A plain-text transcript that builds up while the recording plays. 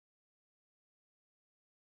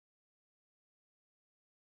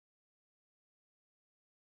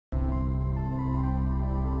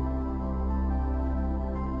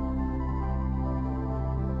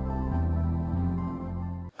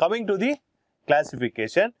Coming to the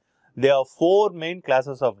classification, there are 4 main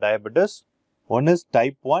classes of diabetes. One is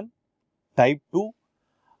type 1, type 2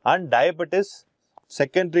 and diabetes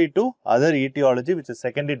secondary to other etiology, which is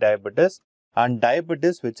secondary diabetes, and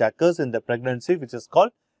diabetes which occurs in the pregnancy, which is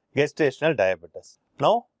called gestational diabetes.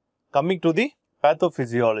 Now, coming to the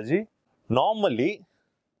pathophysiology, normally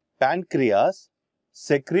pancreas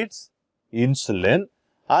secretes insulin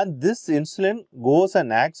and this insulin goes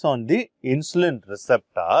and acts on the insulin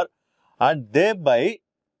receptor and thereby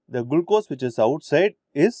the glucose which is outside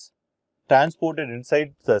is transported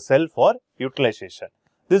inside the cell for utilization.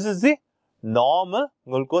 This is the normal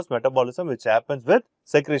glucose metabolism which happens with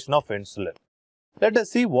secretion of insulin. Let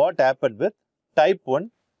us see what happened with type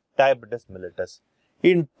 1 diabetes mellitus.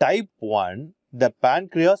 In type 1, the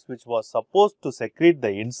pancreas which was supposed to secrete the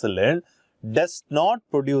insulin does not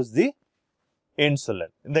produce the insulin.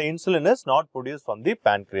 The insulin is not produced from the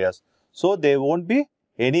pancreas. So, there won't be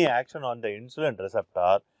any action on the insulin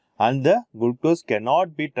receptor and the glucose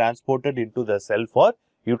cannot be transported into the cell for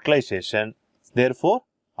utilization. Therefore,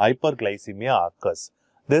 hyperglycemia occurs.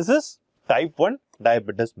 This is type 1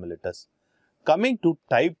 diabetes mellitus. Coming to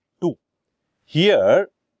type 2, here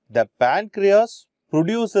the pancreas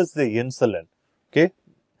produces the insulin, okay,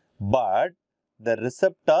 but the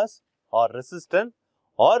receptors are resistant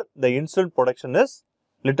or the insulin production is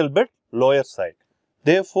little bit lower side.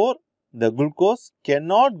 Therefore, the glucose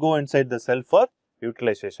cannot go inside the cell for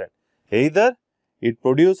utilization. Either it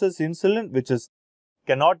produces insulin which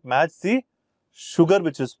cannot match the sugar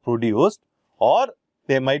which is produced, or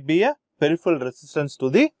there might be a peripheral resistance to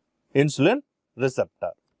the insulin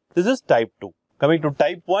receptor. This is type 2. Coming to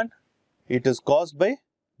type 1, it is caused by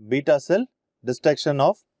beta cell destruction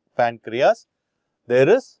of pancreas. There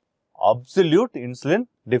is absolute insulin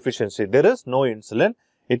deficiency. There is no insulin.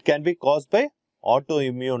 It can be caused by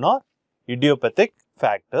autoimmune or idiopathic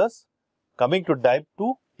factors. Coming to type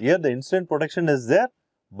 2, here the insulin production is there,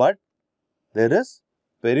 but there is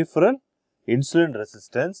peripheral insulin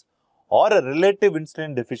resistance or a relative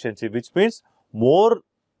insulin deficiency, which means more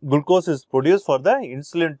glucose is produced for the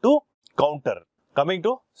insulin to counter. Coming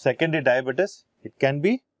to secondary diabetes, it can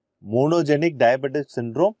be monogenic diabetic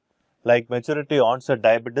syndrome like maturity onset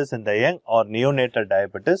diabetes in the young or neonatal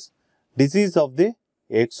diabetes, disease of the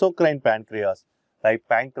exocrine pancreas like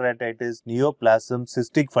pancreatitis, neoplasm,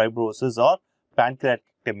 cystic fibrosis or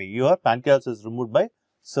pancreatectomy. Your pancreas is removed by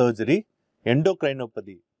surgery,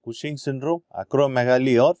 endocrinopathy, Cushing syndrome,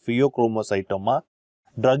 acromegaly or pheochromocytoma,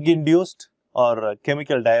 drug-induced or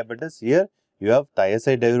chemical diabetes. Here you have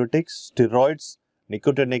thiazide diuretics, steroids,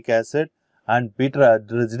 nicotinic acid and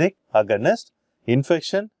beta-adrenergic agonist,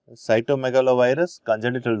 infection, cytomegalovirus,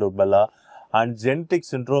 congenital rubella and genetic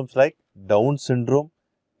syndromes like Down syndrome,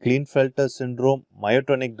 Klinefelter syndrome,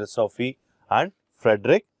 myotonic dystrophy and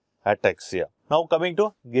Friedreich ataxia. Now coming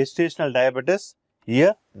to gestational diabetes,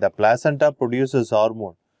 here the placenta produces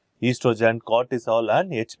hormone estrogen, cortisol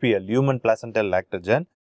and HPL, human placental lactogen,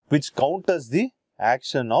 which counters the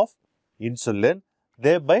action of insulin.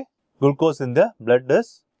 Thereby, glucose in the blood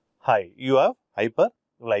is high. You have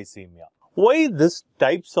hyperglycemia. Why this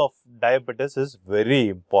types of diabetes is very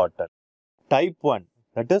important? Type 1,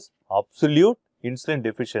 that is absolute insulin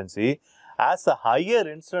deficiency, has a higher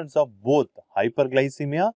incidence of both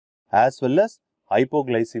hyperglycemia as well as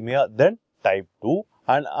hypoglycemia than type 2.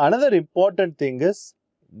 And another important thing is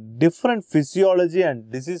different physiology and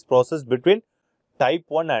disease process between type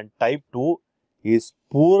 1 and type 2 is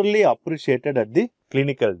poorly appreciated at the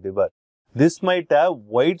clinical level. This might have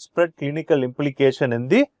widespread clinical implication in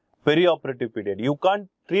the perioperative period. You can't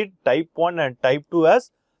treat type 1 and type 2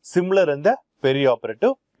 as similar in the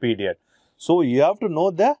perioperative period. So, you have to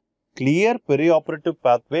know the clear perioperative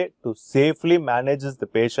pathway to safely manage the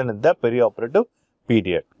patient in the perioperative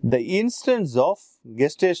period. The instance of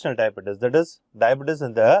gestational diabetes, that is diabetes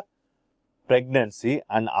in the pregnancy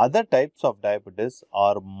and other types of diabetes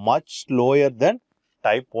are much lower than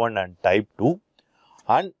type 1 and type 2,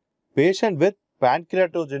 and patients with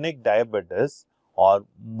pancreatogenic diabetes are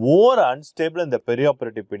more unstable in the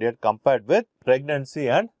perioperative period compared with pregnancy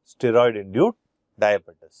and steroid-induced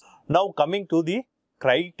diabetes. Now coming to the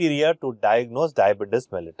criteria to diagnose diabetes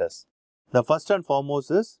mellitus. The first and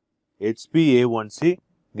foremost is HbA1c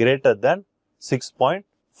greater than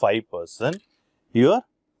 6.5%. Your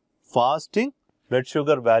fasting blood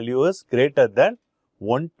sugar value is greater than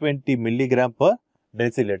 120 milligram per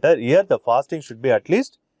deciliter. Here the fasting should be at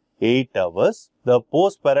least 8 hours. The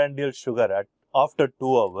postprandial sugar after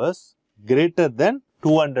 2 hours greater than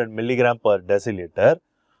 200 milligram per deciliter,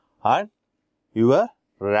 and your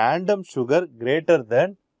random sugar greater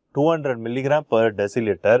than 200 milligram per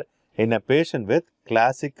deciliter in a patient with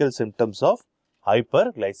classical symptoms of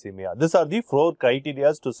hyperglycemia. These are the 4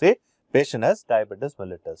 criteria to say patient has diabetes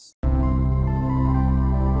mellitus.